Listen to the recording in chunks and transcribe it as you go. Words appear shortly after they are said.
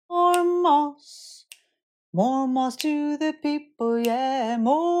moss. More moss to the people, yeah,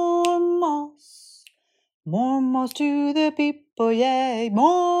 more moss. More moss to the people, yeah,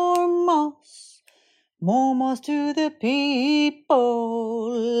 more moss. More moss to the people.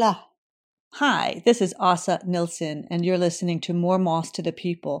 Hi, this is Asa Nilsson, and you're listening to More Moss to the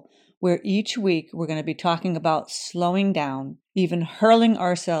People, where each week we're going to be talking about slowing down, even hurling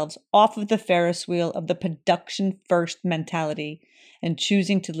ourselves off of the Ferris wheel of the production first mentality, and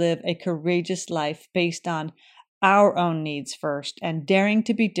choosing to live a courageous life based on our own needs first, and daring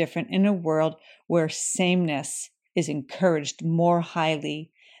to be different in a world where sameness is encouraged more highly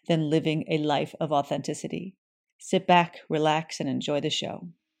than living a life of authenticity. Sit back, relax, and enjoy the show.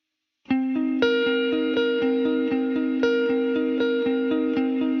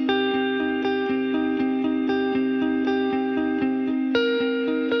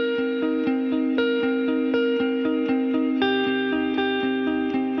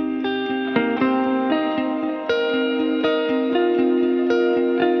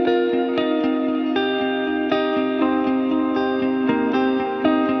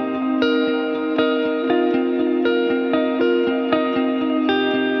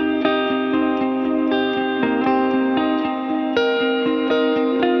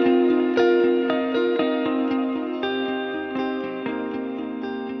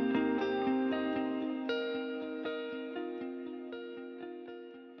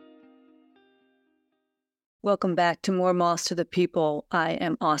 Welcome back to More Moss to the People. I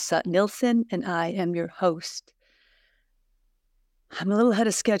am Asa Nilsson, and I am your host. I'm a little ahead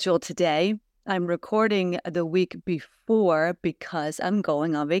of schedule today. I'm recording the week before because I'm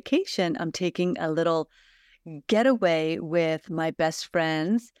going on vacation. I'm taking a little getaway with my best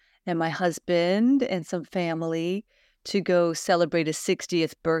friends and my husband and some family to go celebrate a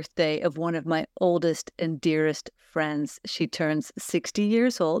 60th birthday of one of my oldest and dearest friends. She turns 60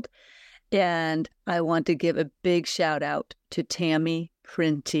 years old. And I want to give a big shout out to Tammy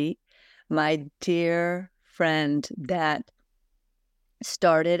Printy, my dear friend that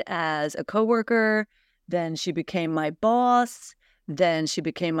started as a coworker, then she became my boss, then she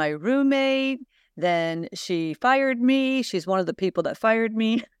became my roommate, then she fired me. She's one of the people that fired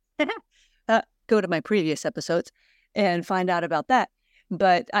me. Go to my previous episodes and find out about that.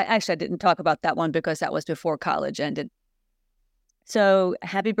 But I didn't talk about that one because that was before college ended. So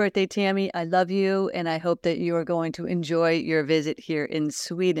happy birthday, Tammy. I love you, and I hope that you are going to enjoy your visit here in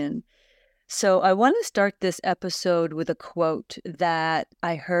Sweden. So I want to start this episode with a quote that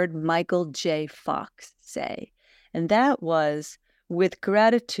I heard Michael J. Fox say, and that was, "With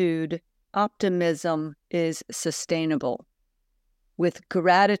gratitude, optimism is sustainable." With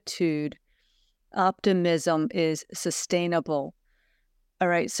gratitude, optimism is sustainable. All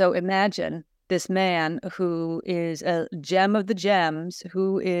right, so imagine this man who is a gem of the gems,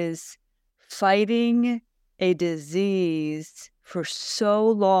 who is fighting a disease for so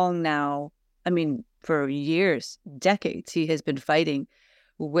long now. I mean, for years, decades, he has been fighting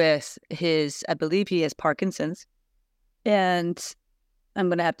with I believe he has Parkinson's. And I'm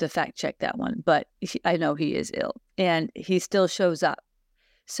going to have to fact check that one, but I know he is ill and he still shows up.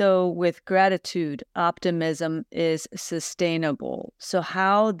 So with gratitude, optimism is sustainable. So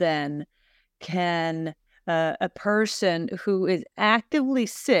how then can a person who is actively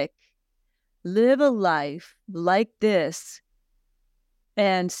sick live a life like this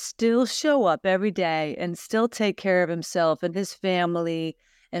and still show up every day and still take care of himself and his family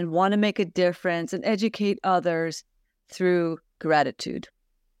and want to make a difference and educate others through gratitude?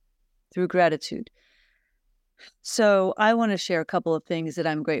 Through gratitude. So I want to share a couple of things that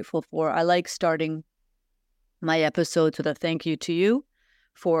I'm grateful for. I like starting my episodes with a thank you to you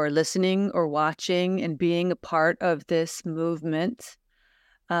for listening or watching and being a part of this movement.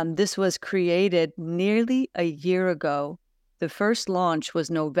 This was created nearly a year ago. The first launch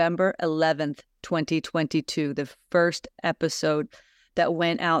was November 11th, 2022, the first episode that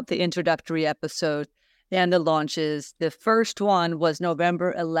went out, the introductory episode and the launches. The first one was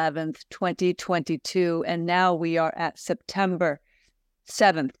November 11th, 2022, and now we are at September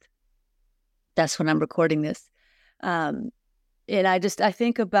 7th. That's when I'm recording this. And I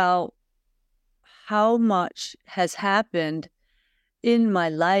think about how much has happened in my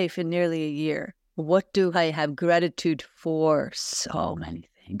life in nearly a year. What do I have gratitude for? So many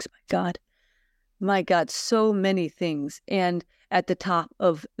things. My God, so many things. And at the top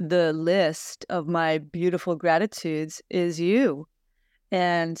of the list of my beautiful gratitudes is you.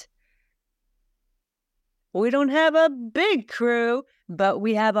 And we don't have a big crew, but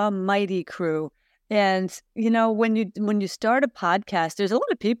we have a mighty crew. And, you know, when you start a podcast, there's a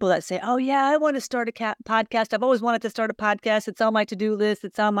lot of people that say, oh, yeah, I want to start a podcast. I've always wanted to start a podcast. It's on my to-do list.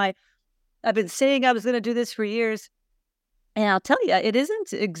 It's on my I've been saying I was going to do this for years. And I'll tell you, it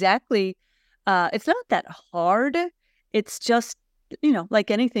isn't exactly, it's not that hard. It's just, like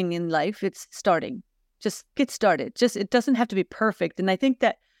anything in life, it's starting. Just get started. It doesn't have to be perfect. And I think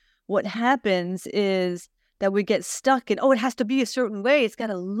that what happens is that we get stuck in, it has to be a certain way. It's got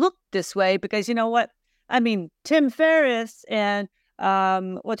to look this way because you know what? I mean, Tim Ferriss and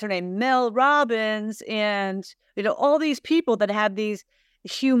what's her name? Mel Robbins and, all these people that have these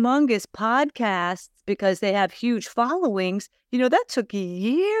humongous podcasts because they have huge followings, that took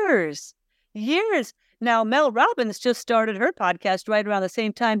years. Now, Mel Robbins just started her podcast right around the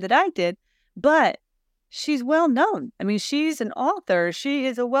same time that I did, but she's well known. I mean, she's an author. She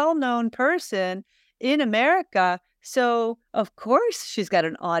is a well-known person in America. So, of course, she's got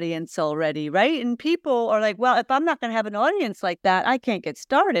an audience already, right? And people are like, well, if I'm not going to have an audience like that, I can't get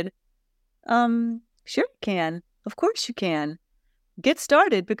started. Sure you can. Of course you can. Get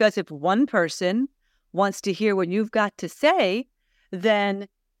started, because if one person wants to hear what you've got to say, then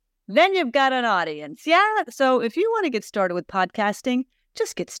you've got an audience. Yeah. So if you want to get started with podcasting,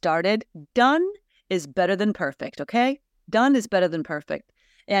 just get started. Done is better than perfect. Okay. Done is better than perfect.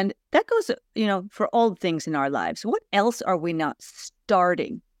 And that goes, for all things in our lives. What else are we not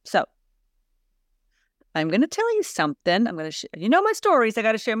starting? So I'm going to tell you something. I'm going to, my stories. I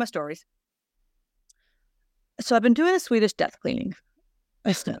got to share my stories. So I've been doing a Swedish death cleaning.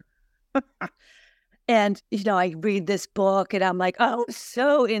 And, I read this book and I'm like, oh,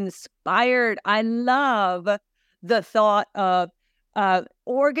 so inspired. I love the thought of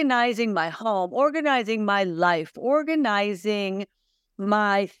organizing my home, organizing my life, organizing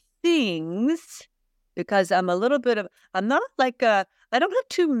my things, because I'm not like I don't have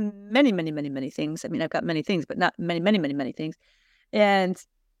too many things. I mean, I've got many things, but not many things. And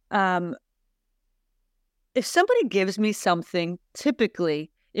if somebody gives me something, typically,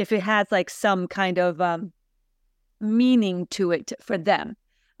 if it has like some kind of meaning to it for them,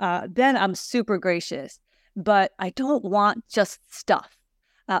 then I'm super gracious. But I don't want just stuff.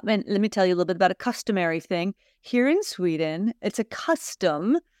 And let me tell you a little bit about a customary thing. Here in Sweden, it's a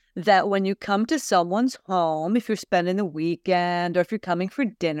custom that when you come to someone's home, if you're spending the weekend or if you're coming for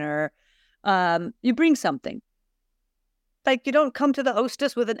dinner, you bring something. Like, you don't come to the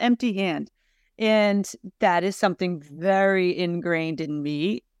hostess with an empty hand. And that is something very ingrained in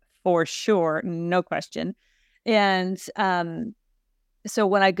me, for sure, no question. And so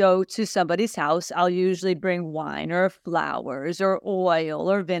when I go to somebody's house, I'll usually bring wine or flowers or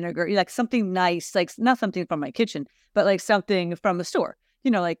oil or vinegar, like something nice, like not something from my kitchen, but like something from the store.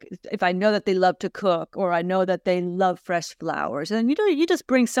 Like if I know that they love to cook or I know that they love fresh flowers, and you just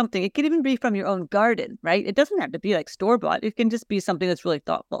bring something. It can even be from your own garden, right? It doesn't have to be like store-bought. It can just be something that's really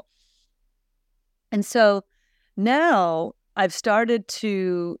thoughtful. And so now I've started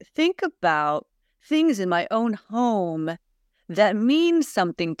to think about things in my own home that mean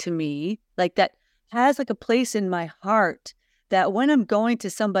something to me, like that has like a place in my heart, that when I'm going to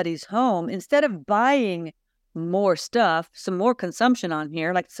somebody's home, instead of buying more stuff, some more consumption on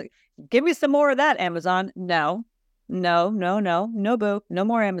here, like, give me some more of that, Amazon. No, boo. No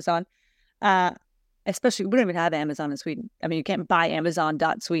more Amazon. Especially, we don't even have Amazon in Sweden. I mean, you can't buy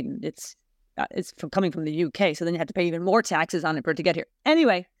Amazon.Sweden. It's coming from the UK, so then you have to pay even more taxes on it for it to get here.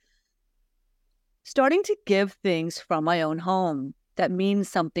 Anyway, starting to give things from my own home that means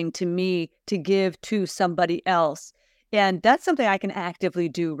something to me to give to somebody else. And that's something I can actively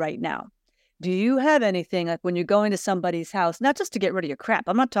do right now. Do you have anything, like when you're going to somebody's house, not just to get rid of your crap?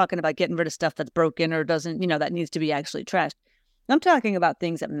 I'm not talking about getting rid of stuff that's broken or doesn't, that needs to be actually trashed. I'm talking about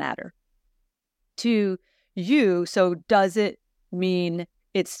things that matter to you. So does it mean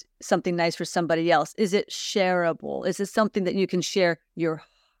it's something nice for somebody else? Is it shareable? Is it something that you can share your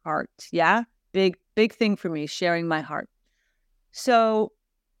heart? Yeah. Big thing for me, sharing my heart. So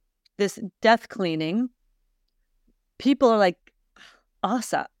this death cleaning, people are like,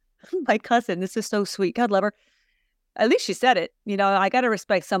 Asa, my cousin, this is so sweet. God love her. At least she said it. I got to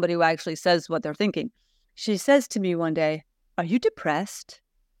respect somebody who actually says what they're thinking. She says to me one day, are you depressed?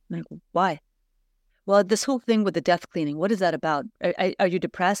 I'm like, why? Well, this whole thing with the death cleaning, what is that about? Are you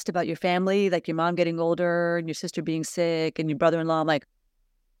depressed about your family, like your mom getting older and your sister being sick and your brother-in-law? I'm like,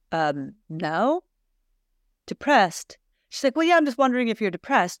 no. Depressed? She's like, well, yeah, I'm just wondering if you're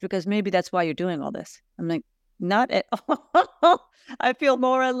depressed because maybe that's why you're doing all this. I'm like, not at all. I feel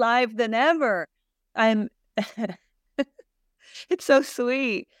more alive than ever. It's so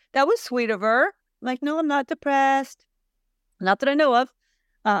sweet. That was sweet of her. I'm like, no, I'm not depressed. Not that I know of.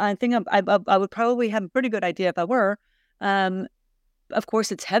 I think I would probably have a pretty good idea if I were. Of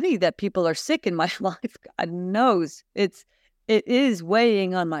course, it's heavy that people are sick in my life. God knows it is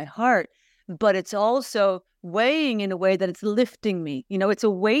weighing on my heart. but it's also weighing in a way that it's lifting me. It's a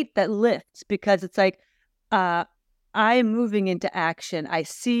weight that lifts because it's like, I am moving into action. I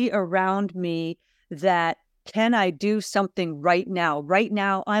see around me that can I do something right now? Right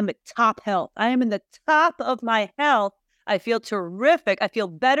now, I'm at top health. I am in the top of my health. I feel terrific. I feel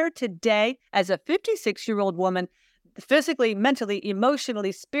better today as a 56-year-old woman, physically, mentally,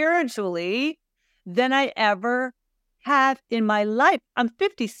 emotionally, spiritually, than I ever have in my life. I'm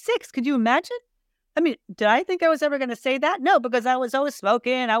 56. Could you imagine? I mean, did I think I was ever going to say that? No, because I was always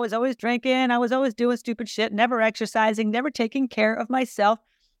smoking. I was always drinking. I was always doing stupid shit, never exercising, never taking care of myself,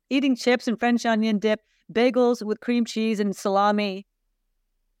 eating chips and French onion dip, bagels with cream cheese and salami.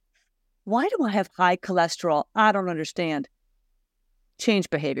 Why do I have high cholesterol? I don't understand. Change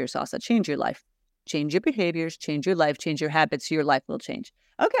behaviors, Asa. Change your life. Change your behaviors, change your life, change your habits, so your life will change.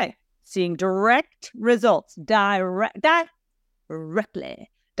 Okay. Seeing direct results, direct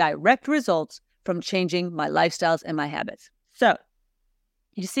results from changing my lifestyles and my habits. So,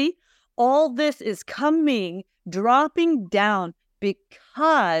 you see, all this is dropping down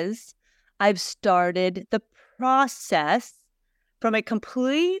because I've started the process from a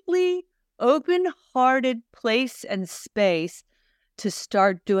completely open-hearted place and space to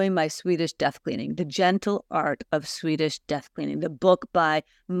start doing my Swedish death cleaning, The Gentle Art of Swedish Death Cleaning, the book by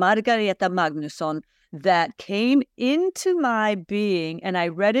Margareta Magnusson that came into my being, and I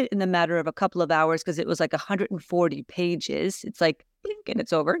read it in the matter of a couple of hours because it was like 140 pages. It's like, blink, and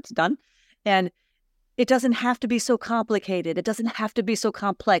it's over, it's done. And it doesn't have to be so complicated. It doesn't have to be so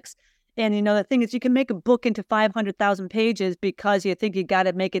complex. And, the thing is, you can make a book into 500,000 pages because you think you got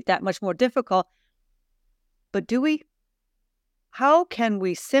to make it that much more difficult. But do we? How can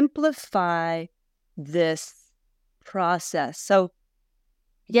we simplify this process? So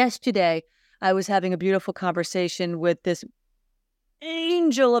yesterday, I was having a beautiful conversation with this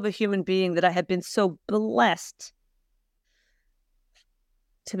angel of a human being that I have been so blessed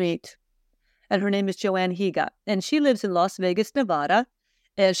to meet. And her name is Joanne Higa. And she lives in Las Vegas, Nevada.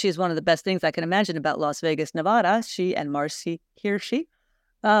 And she's one of the best things I can imagine about Las Vegas, Nevada. She and Marcy Hirschi,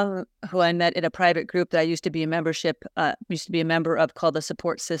 who I met in a private group that I used to be a member of, called the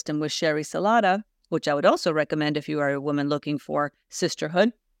Support System with Sherry Salata, which I would also recommend if you are a woman looking for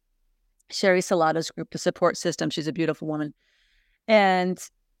sisterhood. Sherry Salata's group, the Support System. She's a beautiful woman. And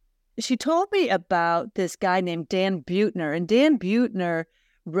she told me about this guy named Dan Buettner. And Dan Buettner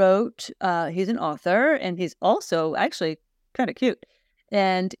wrote, he's an author, and he's also actually kind of cute.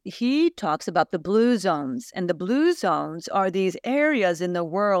 And he talks about the blue zones. And the blue zones are these areas in the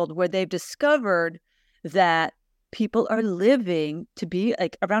world where they've discovered that people are living to be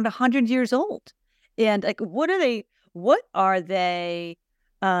like around 100 years old. And like, what are they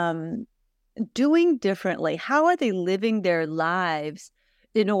doing differently? How are they living their lives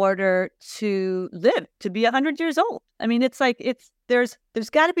in order to live to be 100 years old? I mean, there's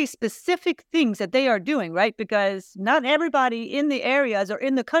got to be specific things that they are doing, right? Because not everybody in the areas or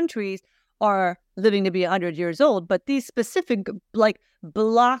in the countries are living to be 100 years old, but these specific like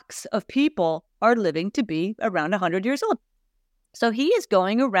blocks of people are living to be around 100 years old. So he is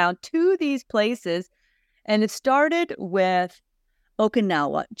going around to these places, and it started with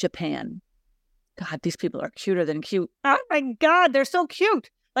Okinawa, Japan. God, these people are cuter than cute. Oh my God, they're so cute.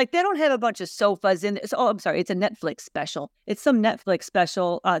 Like, they don't have a bunch of sofas in this. Oh, I'm sorry. It's a Netflix special. It's some Netflix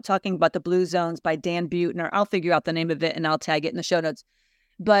special talking about the Blue Zones by Dan Buettner. I'll figure out the name of it and I'll tag it in the show notes.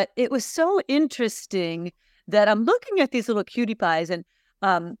 But it was so interesting that I'm looking at these little cutie pies, and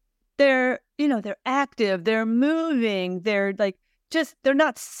they're active, they're moving, they're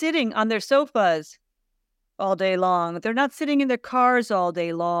not sitting on their sofas all day long. They're not sitting in their cars all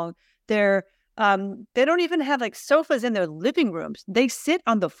day long. They don't even have like sofas in their living rooms. They sit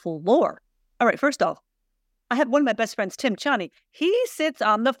on the floor. All right, first off, I have one of my best friends, Tim Chani. He sits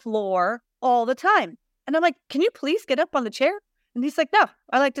on the floor all the time. And I'm like, can you please get up on the chair? And he's like, no,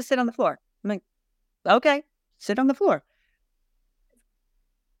 I like to sit on the floor. I'm like, okay, sit on the floor.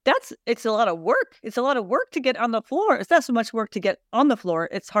 It's a lot of work. It's a lot of work to get on the floor. It's not so much work to get on the floor.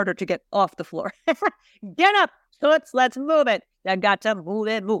 It's harder to get off the floor. Get up. Let's move it. You got to move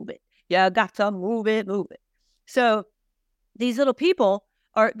it. You got to move it. So these little people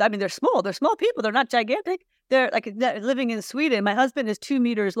they're small. They're small people. They're not gigantic. They're living in Sweden. My husband is 2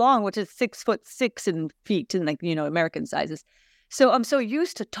 meters long, which is 6'6" in feet in American sizes. So I'm so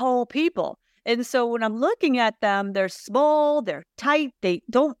used to tall people. And so when I'm looking at them, they're small, they're tight, they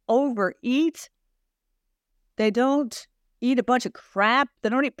don't overeat. They don't eat a bunch of crap. They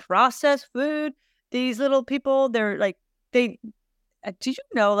don't eat processed food. These little people, they're like, do you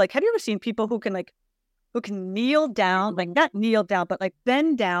know, have you ever seen people who can who can kneel down, like not kneel down, but like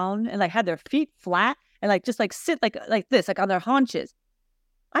bend down and like have their feet flat and like just like sit like this, like on their haunches.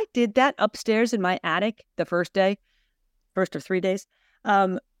 I did that upstairs in my attic the first day, first of 3 days.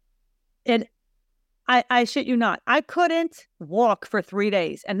 And I shit you not, I couldn't walk for 3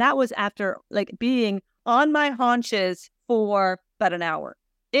 days. And that was after like being on my haunches for about an hour.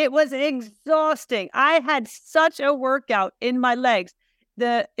 It was exhausting. I had such a workout in my legs.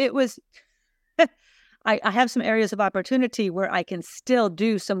 It was, I have some areas of opportunity where I can still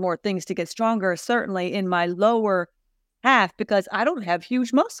do some more things to get stronger, certainly in my lower half, because I don't have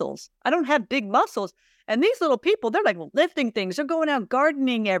huge muscles. I don't have big muscles. And these little people, they're like lifting things. They're going out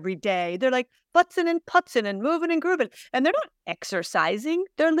gardening every day. They're like futzing and putzing and moving and grooving. And they're not exercising.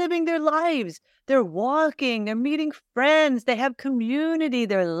 They're living their lives. They're walking. They're meeting friends. They have community.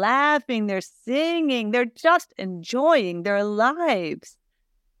 They're laughing. They're singing. They're just enjoying their lives.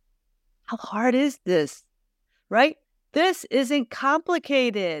 How hard is this? Right? This isn't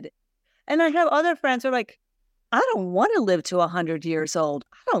complicated. And I have other friends who are like, I don't want to live to 100 years old.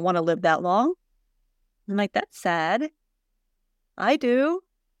 I don't want to live that long. I'm like, that's sad. I do.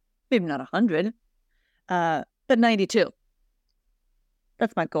 Maybe not 100, but 92.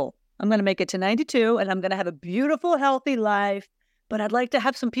 That's my goal. I'm going to make it to 92 and I'm going to have a beautiful, healthy life. But I'd like to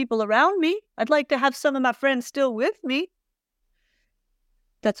have some people around me. I'd like to have some of my friends still with me.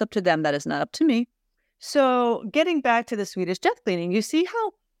 That's up to them. That is not up to me. So getting back to the Swedish death cleaning, you see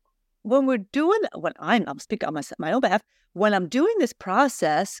how when we're doing, when I'm speaking on my own behalf, when I'm doing this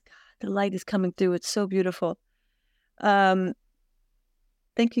process, God, the light is coming through. It's so beautiful. Thank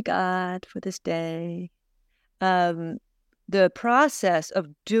you, God, for this day. The process of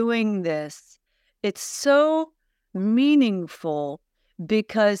doing this, it's so meaningful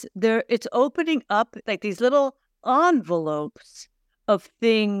because it's opening up like these little envelopes of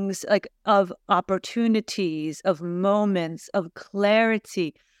things, like of opportunities, of moments, of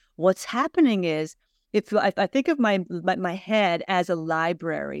clarity. What's happening is, if I think of my head as a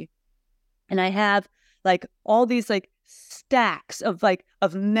library, and I have like all these like stacks of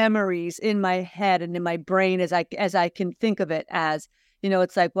memories in my head and in my brain as I can think of it as,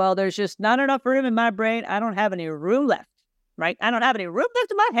 it's like, well, there's just not enough room in my brain. I don't have any room left, right? I don't have any room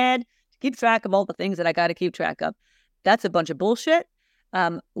left in my head to keep track of all the things that I got to keep track of. That's a bunch of bullshit.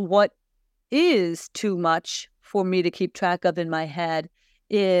 What is too much for me to keep track of in my head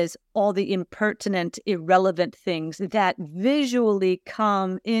is all the impertinent, irrelevant things that visually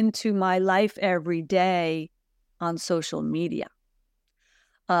come into my life every day on social media.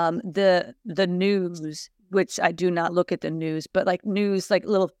 The news, which I do not look at the news, but like news, like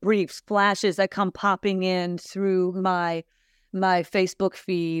little briefs, flashes that come popping in through my Facebook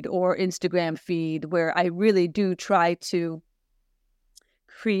feed or Instagram feed, where I really do try to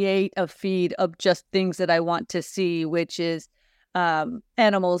create a feed of just things that I want to see, which is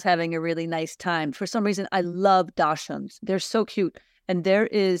animals having a really nice time. For some reason, I love dachshunds. They're so cute. And there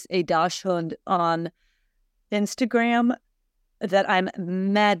is a dachshund on Instagram that I'm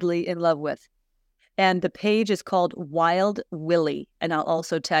madly in love with. And the page is called Wild Willie. And I'll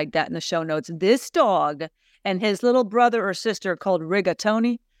also tag that in the show notes. This dog and his little brother or sister called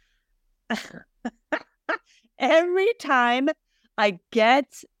Rigatoni. Every time I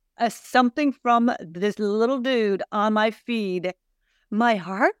get something from this little dude on my feed, my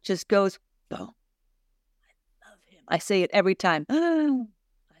heart just goes, boom. I love him. I say it every time. I love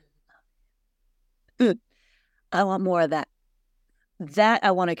him. I want more of that. That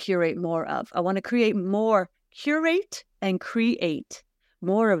I want to curate more of. I want to curate and create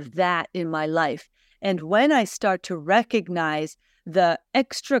more of that in my life. And when I start to recognize the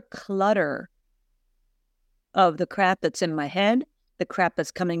extra clutter of the crap that's in my head, the crap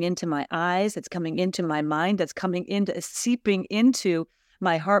that's coming into my eyes, that's coming into my mind, that's seeping into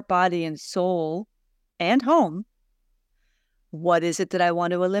my heart, body, and soul and home, what is it that I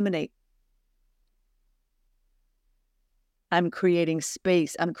want to eliminate? I'm creating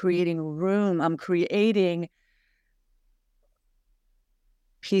space. I'm creating room. I'm creating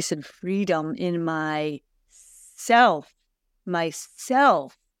peace and freedom in myself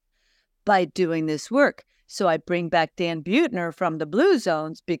by doing this work. So I bring back Dan Buettner from the Blue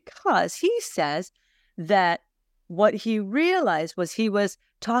Zones because he says that what he realized was he was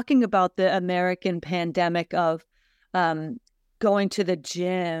talking about the American pandemic of going to the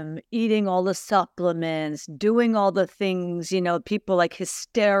gym, eating all the supplements, doing all the things, people like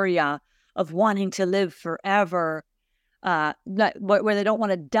hysteria of wanting to live forever, where they don't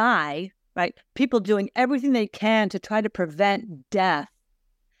want to die, right? People doing everything they can to try to prevent death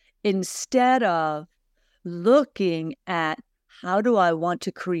instead of looking at how do I want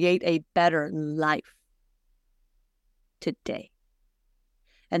to create a better life? today.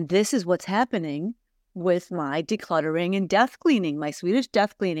 And this is what's happening with my decluttering and death cleaning, my Swedish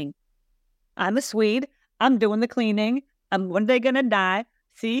death cleaning. I'm a Swede. I'm doing the cleaning. I'm one day going to die.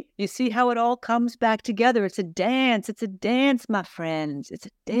 See, you see how it all comes back together. It's a dance. It's a dance, my friends. It's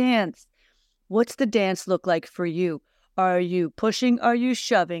a dance. What's the dance look like for you? Are you pushing? Are you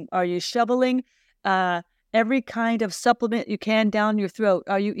shoving? Are you shoveling every kind of supplement you can down your throat?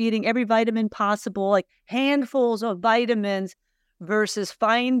 Are you eating every vitamin possible, like handfuls of vitamins, versus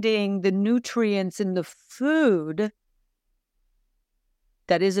finding the nutrients in the food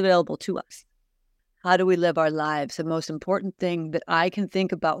that is available to us? How do we live our lives? The most important thing that I can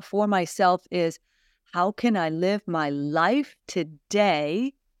think about for myself is, how can I live my life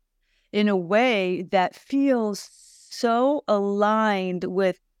today in a way that feels so aligned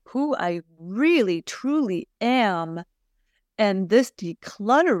with who I really, truly am? And this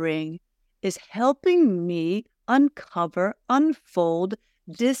decluttering is helping me uncover, unfold,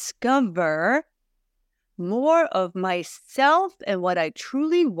 discover more of myself and what I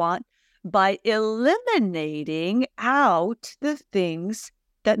truly want by eliminating out the things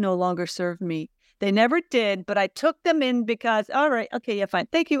that no longer serve me. They never did, but I took them in because, all right, okay, yeah, fine.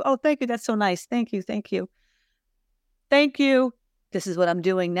 Thank you. Oh, thank you. That's so nice. Thank you. Thank you. Thank you. This is what I'm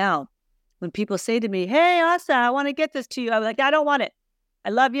doing now. When people say to me, hey, Asa, I want to get this to you, I'm like, I don't want it. I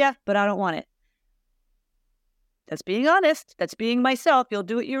love you, but I don't want it. That's being honest. That's being myself. You'll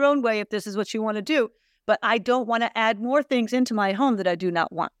do it your own way if this is what you want to do. But I don't want to add more things into my home that I do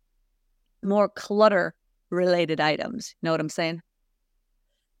not want. More clutter-related items. You know what I'm saying?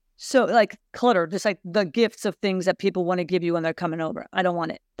 So like clutter, just like the gifts of things that people want to give you when they're coming over. I don't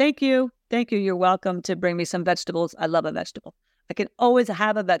want it. Thank you. Thank you. You're welcome to bring me some vegetables. I love a vegetable. I can always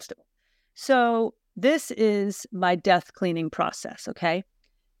have a vegetable. So this is my death cleaning process, okay?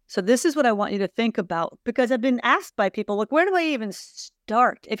 So this is what I want you to think about, because I've been asked by people, like, where do I even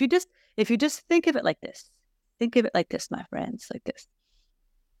start? If you just think of it like this, my friends, like this.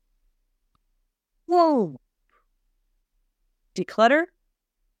 Whoa. Declutter,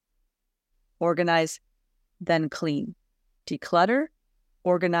 organize, then clean. Declutter,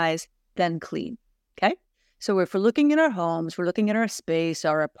 organize, then clean. Okay? So if we're looking in our homes, we're looking at our space,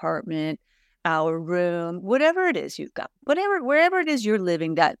 our apartment, our room, whatever it is you've got, wherever it is you're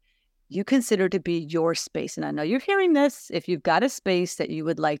living that you consider to be your space. And I know you're hearing this. If you've got a space that you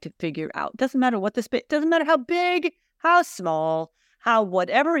would like to figure out, doesn't matter what the space, doesn't matter how big, how small, how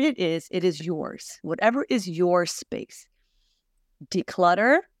whatever it is yours. Whatever is your space.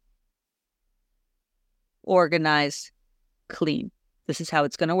 Declutter, organize, clean. This is how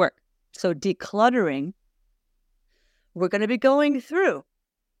it's going to work. So decluttering, we're going to be going through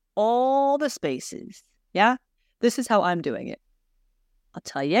all the spaces. Yeah? This is how I'm doing it. I'll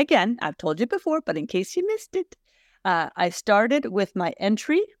tell you again. I've told you before, but in case you missed it, I started with my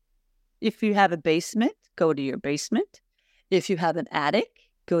entry. If you have a basement, go to your basement. If you have an attic,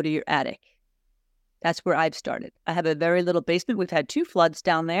 go to your attic. That's where I've started. I have a very little basement. We've had 2 floods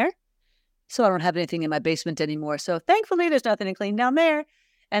down there, so I don't have anything in my basement anymore. So thankfully, there's nothing to clean down there.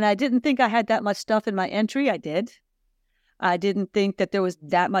 And I didn't think I had that much stuff in my entry. I did. I didn't think that there was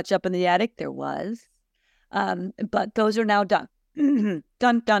that much up in the attic. There was. But those are now done. Done,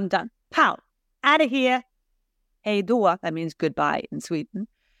 done, done. Pow! Out of here. Hej då. That means goodbye in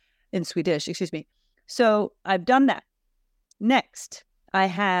Swedish, excuse me. So I've done that. Next, I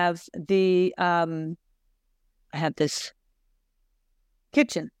have this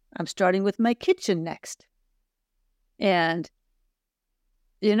kitchen. I'm starting with my kitchen next. And,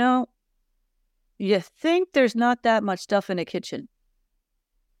 you think there's not that much stuff in a kitchen.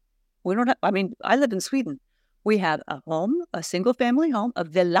 I live in Sweden. We have a home, a single family home, a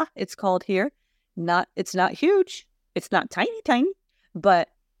villa, it's called here. It's not huge. It's not tiny, but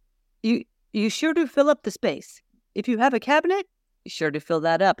you sure do fill up the space. If you have a cabinet, you sure do fill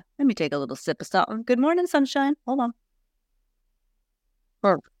that up. Let me take a little sip of something. Good morning, sunshine. Hold on.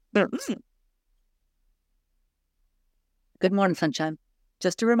 Good morning, sunshine.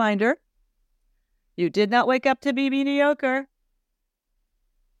 Just a reminder, you did not wake up to be mediocre.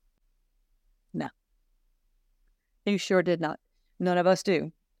 No. You sure did not. None of us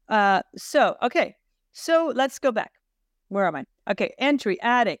do. Okay. So let's go back. Where am I? Okay. Entry,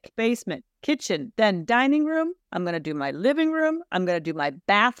 attic, basement, kitchen, then dining room. I'm going to do my living room. I'm going to do my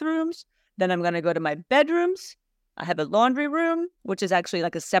bathrooms. Then I'm going to go to my bedrooms. I have a laundry room, which is actually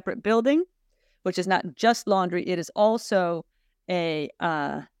like a separate building, which is not just laundry. It is also a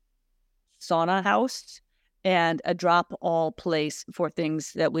sauna house and a drop-all place for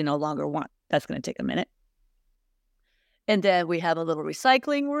things that we no longer want. That's going to take a minute. And then we have a little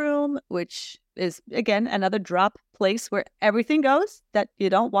recycling room, which is, again, another drop place where everything goes that you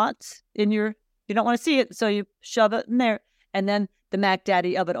don't want you don't want to see it. So you shove it in there. And then the Mac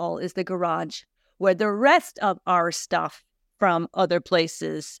Daddy of it all is the garage where the rest of our stuff from other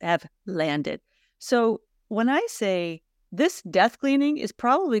places have landed. So when I say this death cleaning is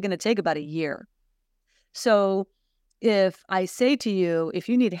probably going to take about a year. So if I say to you, if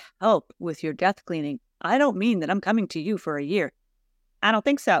you need help with your death cleaning, I don't mean that I'm coming to you for a year. I don't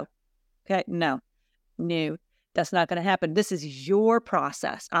think so. Okay, no, that's not going to happen. This is your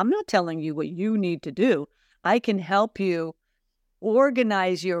process. I'm not telling you what you need to do. I can help you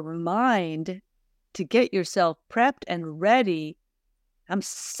organize your mind to get yourself prepped and ready. I'm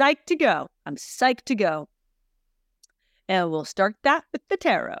psyched to go. And we'll start that with the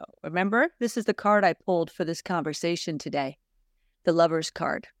tarot. Remember, this is the card I pulled for this conversation today, the Lover's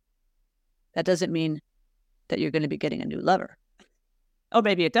card. That doesn't mean that you're going to be getting a new lover. Oh,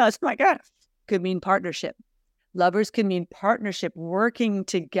 maybe it does. Oh my God. Could mean partnership. Lovers can mean partnership, working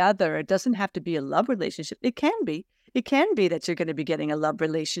together. It doesn't have to be a love relationship. It can be. It can be that you're going to be getting a love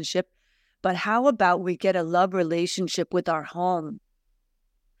relationship. But how about we get a love relationship with our home?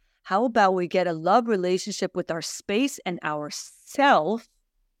 How about we get a love relationship with our space and ourself,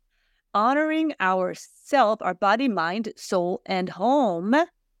 honoring ourself, our body, mind, soul, and home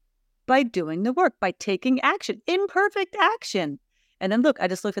by doing the work, by taking action, imperfect action. And then look, I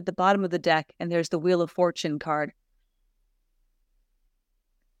just looked at the bottom of the deck and there's the Wheel of Fortune card.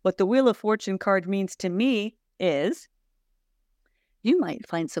 What the Wheel of Fortune card means to me is you might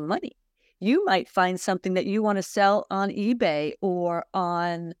find some money. You might find something that you want to sell on eBay or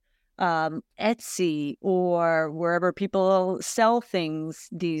on Etsy or wherever people sell things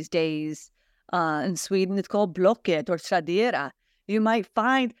these days. In Sweden, it's called Blocket or Tradera. You might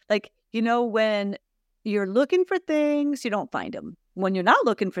find, when you're looking for things, you don't find them. When you're not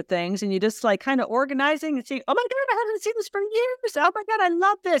looking for things and you're just kind of organizing and saying, oh my God, I haven't seen this for years. Oh my God, I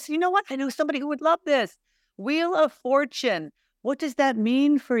love this. You know what? I know somebody who would love this. Wheel of Fortune. What does that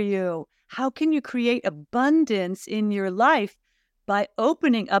mean for you? How can you create abundance in your life by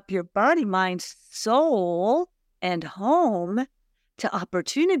opening up your body, mind, soul, and home to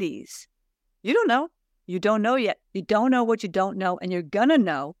opportunities? You don't know. You don't know yet. You don't know what you don't know, and you're going to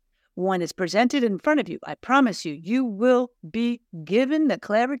know when it's presented in front of you. I promise you, you will be given the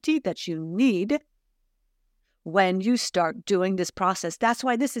clarity that you need when you start doing this process. That's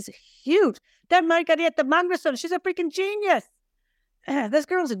why this is huge. That Margareta Magnusson, she's a freaking genius. This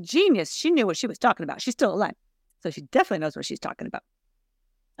girl's a genius. She knew what she was talking about. She's still alive. So she definitely knows what she's talking about.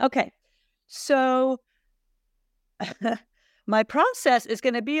 Okay. So my process is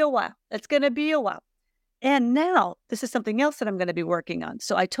going to be a while. It's going to be a while. And now this is something else that I'm going to be working on.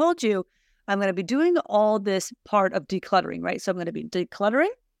 So I told you I'm going to be doing all this part of decluttering, right? So I'm going to be decluttering.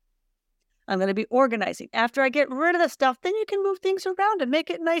 I'm going to be organizing. After I get rid of the stuff, then you can move things around and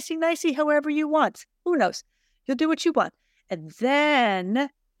make it nicey however you want. Who knows? You'll do what you want. And then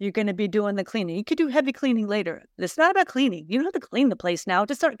you're going to be doing the cleaning. You could do heavy cleaning later. It's not about cleaning. You don't have to clean the place now.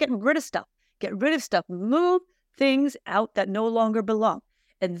 Just start getting rid of stuff. Get rid of stuff. Move things out that no longer belong.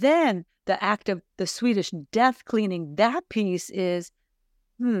 And then the act of the Swedish death cleaning, that piece is,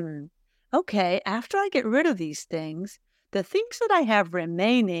 okay, after I get rid of these things, the things that I have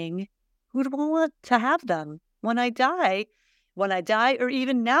remaining, who do I want to have them when I die? When I die, or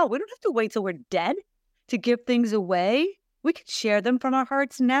even now, we don't have to wait till we're dead to give things away. We can share them from our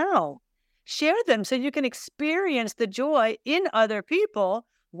hearts now. Share them so you can experience the joy in other people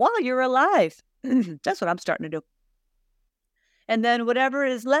while you're alive. That's what I'm starting to do. And then whatever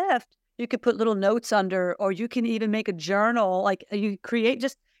is left, you could put little notes under, or you can even make a journal. You create,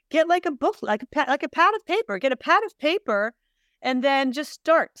 just get like a book, like a pad of paper. Get a pad of paper and then just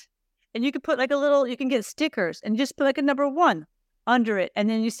start. And you can put you can get stickers and just put a number 1 under it. And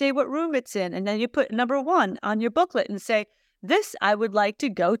then you say what room it's in. And then you put number 1 on your booklet and say, this I would like to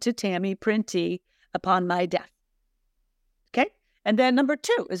go to Tammy Printy upon my death. Okay. And then number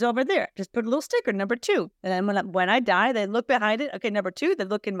 2 is over there. Just put a little sticker, number 2. And then when I die, they look behind it. Okay, number 2, they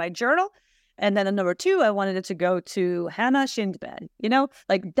look in my journal. And then the number 2, I wanted it to go to Hannah Schindbad,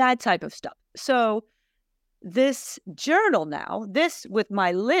 that type of stuff. So this journal now, this with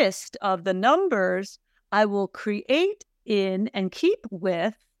my list of the numbers, I will create in and keep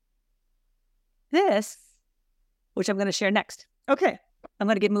with this, which I'm going to share next. Okay, I'm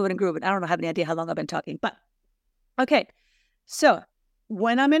going to get moving and grooving. I don't have any idea how long I've been talking, but okay. So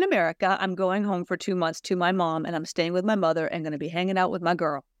when I'm in America, I'm going home for 2 months to my mom, and I'm staying with my mother and going to be hanging out with my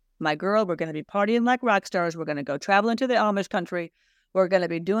girl. We're going to be partying like rock stars. We're going to go traveling to the Amish country. We're going to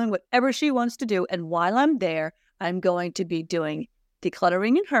be doing whatever she wants to do. And while I'm there, I'm going to be doing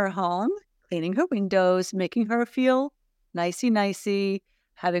decluttering in her home, cleaning her windows, making her feel nicey,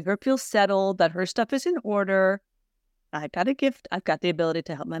 having her feel settled, that her stuff is in order. I've got a gift. I've got the ability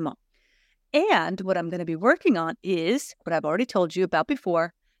to help my mom. And what I'm going to be working on is what I've already told you about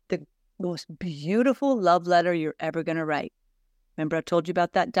before, the most beautiful love letter you're ever going to write. Remember I told you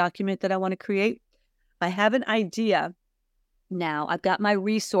about that document that I want to create? I have an idea now. I've got my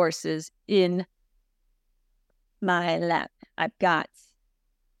resources in my lap. I'm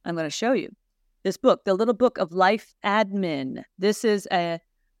going to show you this book, The Little Book of Life Admin. This is a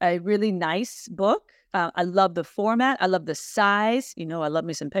really nice book. I love the format. I love the size. I love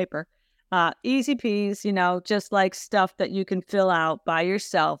me some paper. Easy peas, just like stuff that you can fill out by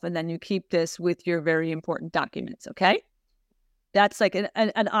yourself. And then you keep this with your very important documents. Okay. That's like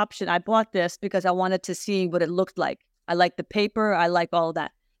an option. I bought this because I wanted to see what it looked like. I like the paper. I like all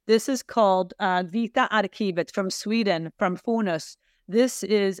that. This is called Vita Arkivet from Sweden, from Fonus. This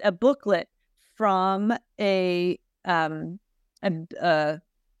is a booklet from what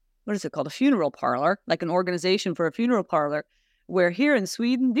is it called? A funeral parlor, like an organization for a funeral parlor, where here in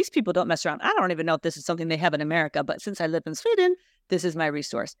Sweden, these people don't mess around. I don't even know if this is something they have in America, but since I live in Sweden, this is my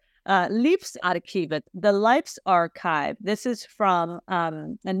resource. Livsarkivet, the Life's Archive. This is from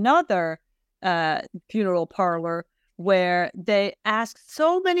another funeral parlor where they ask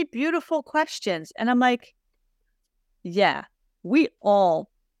so many beautiful questions. And I'm like, yeah, we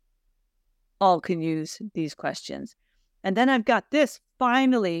all can use these questions. And then I've got this,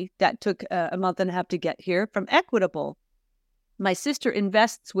 finally, that took a month and a half to get here, from Equitable. My sister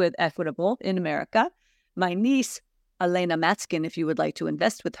invests with Equitable in America. My niece, Elena Matskin, if you would like to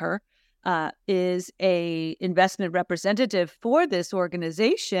invest with her, is a investment representative for this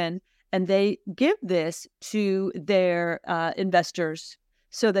organization. And they give this to their investors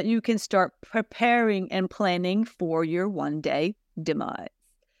so that you can start preparing and planning for your one-day demise.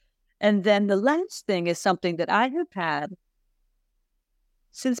 And then the last thing is something that I have had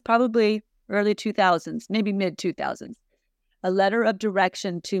since probably early 2000s, maybe mid 2000s, a letter of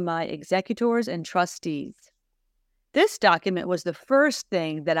direction to my executors and trustees. This document was the first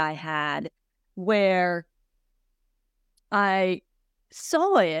thing that I had where I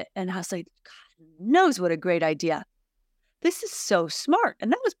saw it and I was like, God knows what a great idea. This is so smart.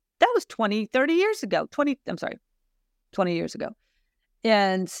 And that was 20 years ago.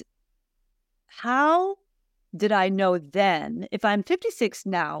 And how did I know then? If I'm 56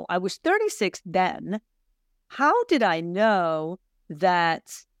 now, I was 36 then. How did I know that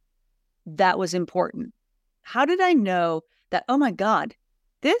was important? How did I know that, oh my God,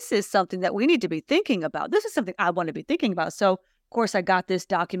 this is something that we need to be thinking about? This is something I want to be thinking about. So, of course, I got this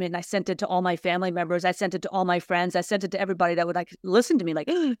document and I sent it to all my family members. I sent it to all my friends. I sent it to everybody that would like listen to me, like,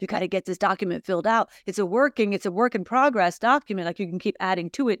 oh, you got to get this document filled out. It's a work in progress document. Like, you can keep adding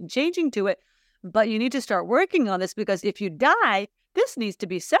to it and changing to it. But you need to start working on this, because if you die, this needs to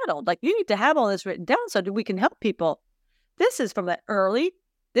be settled. Like, you need to have all this written down so that we can help people. This is from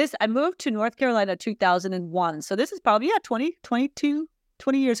I moved to North Carolina 2001. So this is probably, 20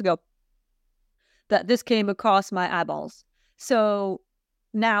 years ago that this came across my eyeballs. So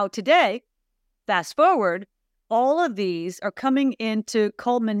now today, fast forward, all of these are coming into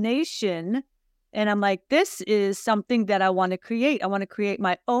culmination. And I'm like, this is something that I want to create. I want to create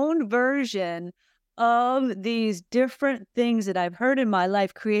my own version of these different things that I've heard in my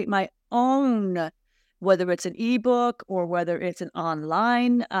life, create my own, whether it's an ebook or whether it's an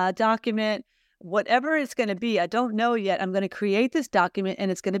online document, whatever it's going to be. I don't know yet. I'm going to create this document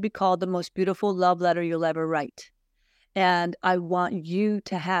and it's going to be called The Most Beautiful Love Letter You'll Ever Write. And I want you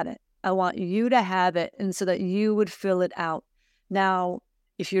to have it. I want you to have it, and so that you would fill it out. Now,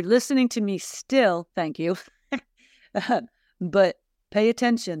 if you're listening to me still, thank you. But pay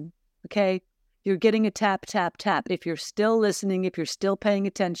attention, okay? You're getting a tap, tap, tap. If you're still listening, if you're still paying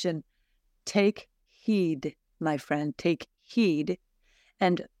attention, take heed, my friend. Take heed.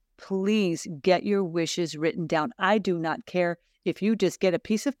 And please get your wishes written down. I do not care if you just get a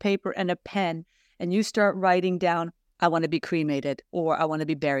piece of paper and a pen and you start writing down, I want to be cremated, or I want to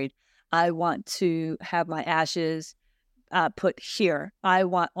be buried. I want to have my ashes put here. I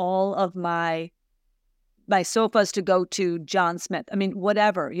want all of my sofas to go to John Smith. I mean,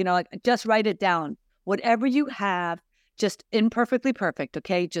 whatever, like, just write it down. Whatever you have, just imperfectly perfect,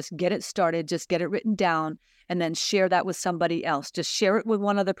 okay? Just get it started. Just get it written down, and then share that with somebody else. Just share it with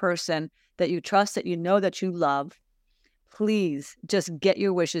one other person that you trust, that you know, that you love. Please just get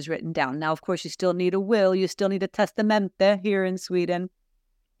your wishes written down. Now, of course, you still need a will. You still need a testamente here in Sweden.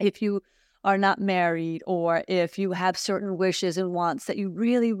 If you are not married, or if you have certain wishes and wants that you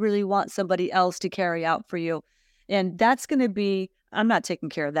really, really want somebody else to carry out for you, And that's going to be, I'm not taking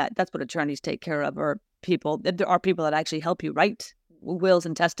care of that. That's what attorneys take care of, or people. There are people that actually help you write wills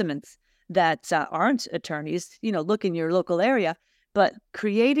and testaments that aren't attorneys, look in your local area. But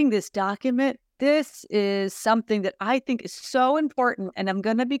creating this document, this is something that I think is so important. And I'm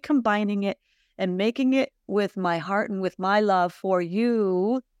going to be combining it and making it with my heart and with my love for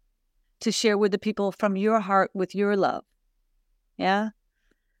you to share with the people from your heart with your love. Yeah.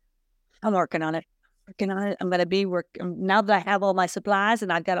 I'm working on it. I'm going to be now that I have all my supplies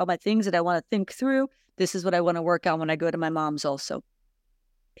and I've got all my things that I want to think through. This is what I want to work on when I go to my mom's also.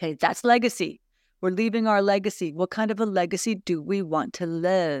 Okay, that's legacy. We're leaving our legacy. What kind of a legacy do we want to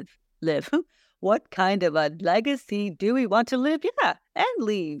live? What kind of a legacy do we want to live? Yeah, and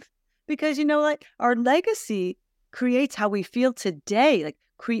leave. Because you know what? Our legacy creates how we feel today, like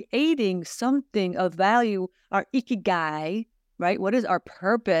creating something of value, our ikigai, right? What is our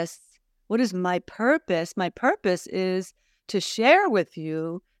purpose? What is my purpose? My purpose is to share with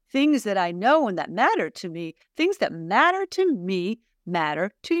you things that I know and that matter to me. Things that matter to me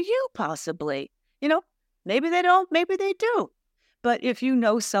matter to you, possibly. Maybe they don't, maybe they do. But if you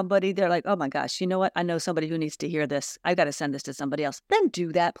know somebody, they're like, oh my gosh, you know what? I know somebody who needs to hear this. I got to send this to somebody else. Then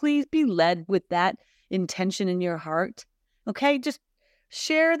do that. Please be led with that intention in your heart. Okay? Just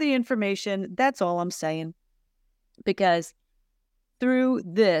share the information. That's all I'm saying. Because through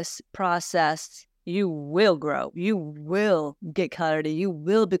this process, you will grow. You will get clarity. You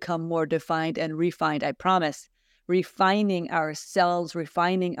will become more defined and refined, I promise. Refining ourselves,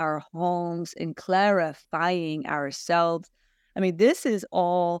 refining our homes, and clarifying ourselves. I mean, this is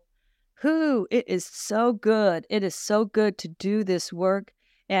all it is so good. It is so good to do this work.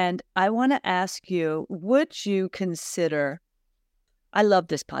 And I want to ask you, would you consider, I love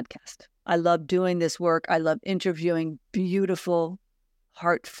this podcast. I love doing this work. I love interviewing beautiful,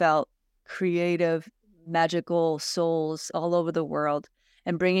 heartfelt, creative, magical souls all over the world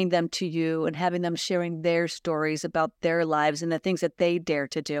and bringing them to you and having them sharing their stories about their lives and the things that they dare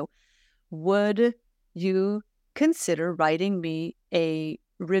to do. Would you consider writing me a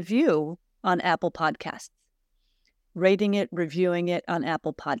review on Apple Podcasts? Rating it, reviewing it on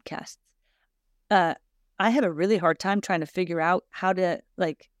Apple Podcasts. I have a really hard time trying to figure out how to,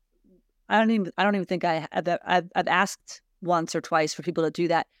 I don't even think I've asked once or twice for people to do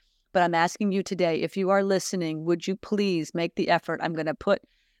that. But I'm asking you today, if you are listening, would you please make the effort? I'm going to put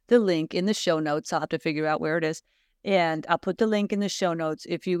the link in the show notes. I'll have to figure out where it is. And I'll put the link in the show notes.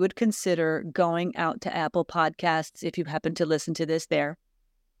 If you would consider going out to Apple Podcasts, if you happen to listen to this there,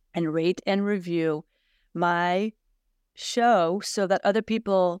 and rate and review my show so that other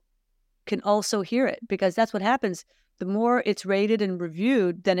people can also hear it. Because that's what happens. The more it's rated and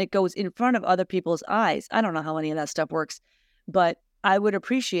reviewed, then it goes in front of other people's eyes. I don't know how any of that stuff works, but I would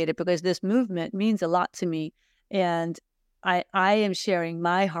appreciate it because this movement means a lot to me. And I am sharing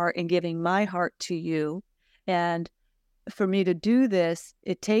my heart and giving my heart to you. And for me to do this,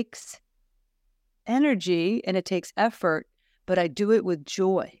 it takes energy and it takes effort, but I do it with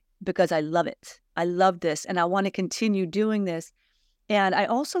joy because I love it. I love this and I want to continue doing this. And I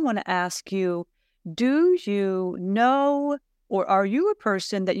also want to ask you, do you know, or are you a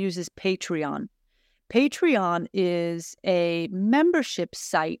person that uses Patreon? Patreon is a membership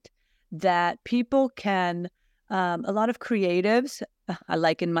site that people can, a lot of creatives, I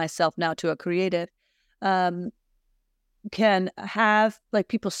liken myself now to a creative, can have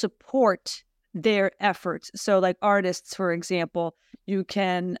people support their efforts. So like artists, for example, you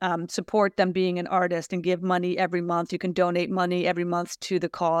can support them being an artist and give money every month. You can donate money every month to the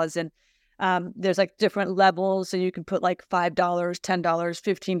cause. And there's different levels. So you can put $5, $10,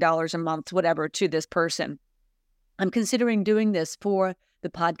 $15 a month, whatever, to this person. I'm considering doing this for the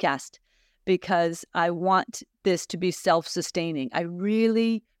podcast because I want this to be self-sustaining. I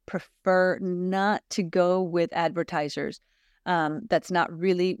really prefer not to go with advertisers. That's not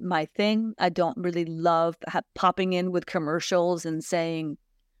really my thing. I don't really love popping in with commercials and saying,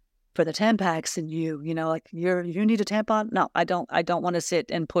 for the Tampax and you need a tampon. No, I don't want to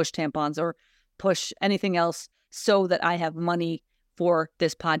sit and push tampons or push anything else so that I have money for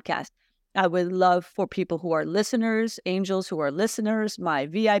this podcast. I would love for people who are listeners, angels who are listeners, my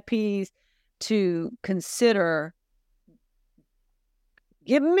VIPs, to consider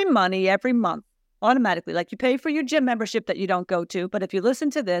giving me money every month automatically. Like you pay for your gym membership that you don't go to. But if you listen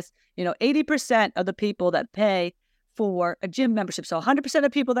to this, 80% of the people that pay for a gym membership. So 100%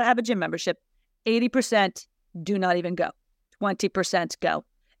 of people that have a gym membership, 80% do not even go. 20% go.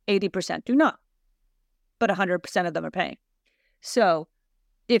 80% do not. But 100% of them are paying. So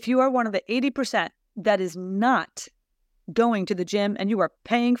if you are one of the 80% that is not going to the gym and you are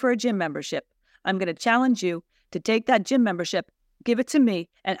paying for a gym membership, I'm going to challenge you to take that gym membership, give it to me,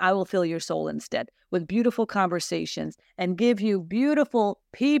 and I will fill your soul instead with beautiful conversations and give you beautiful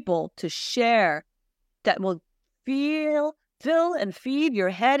people to share that will fill and feed your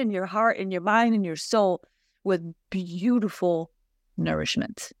head and your heart and your mind and your soul with beautiful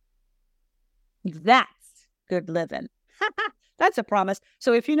nourishment. That's good living. That's a promise.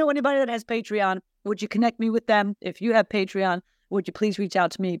 So if you know anybody that has Patreon, would you connect me with them? If you have Patreon, would you please reach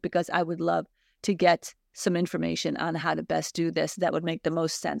out to me, because I would love to get some information on how to best do this. That would make the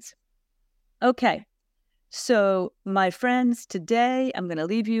most sense. Okay. So my friends, today I'm going to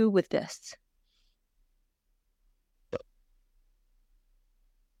leave you with this.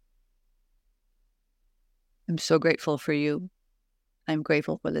 I'm so grateful for you. I'm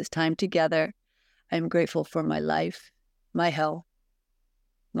grateful for this time together. I'm grateful for my life, my health,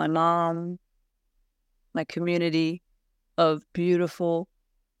 my mom, my community of beautiful,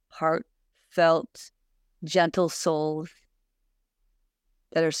 heartfelt, gentle souls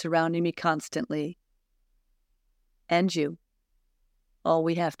that are surrounding me constantly. And you. All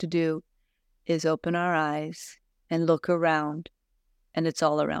we have to do is open our eyes and look around, and it's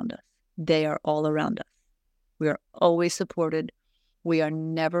all around us. They are all around us. We are always supported. We are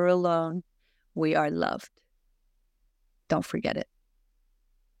never alone. We are loved. Don't forget it.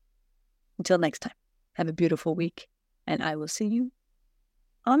 Until next time, have a beautiful week, and I will see you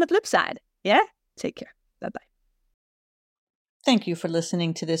on the flip side. Yeah? Take care. Bye-bye. Thank you for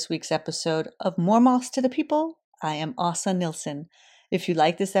listening to this week's episode of More Moss to the People. I am Åsa Nilsson. If you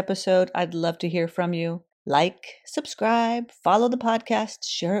like this episode, I'd love to hear from you. Like, subscribe, follow the podcast,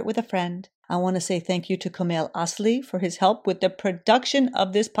 share it with a friend. I want to say thank you to Kamel Asli for his help with the production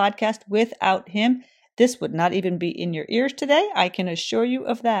of this podcast. Without him, this would not even be in your ears today. I can assure you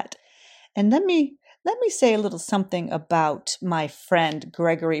of that. And let me say a little something about my friend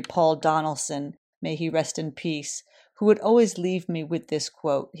Gregory Paul Donaldson, may he rest in peace, who would always leave me with this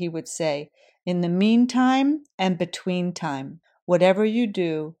quote. He would say, "In the meantime and between time, whatever you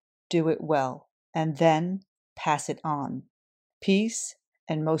do it well, and then pass it on. Peace,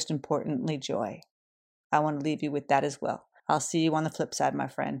 and most importantly, joy." I want to leave you with that as well. I'll see you on the flip side, my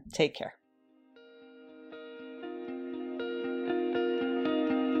friend. Take care.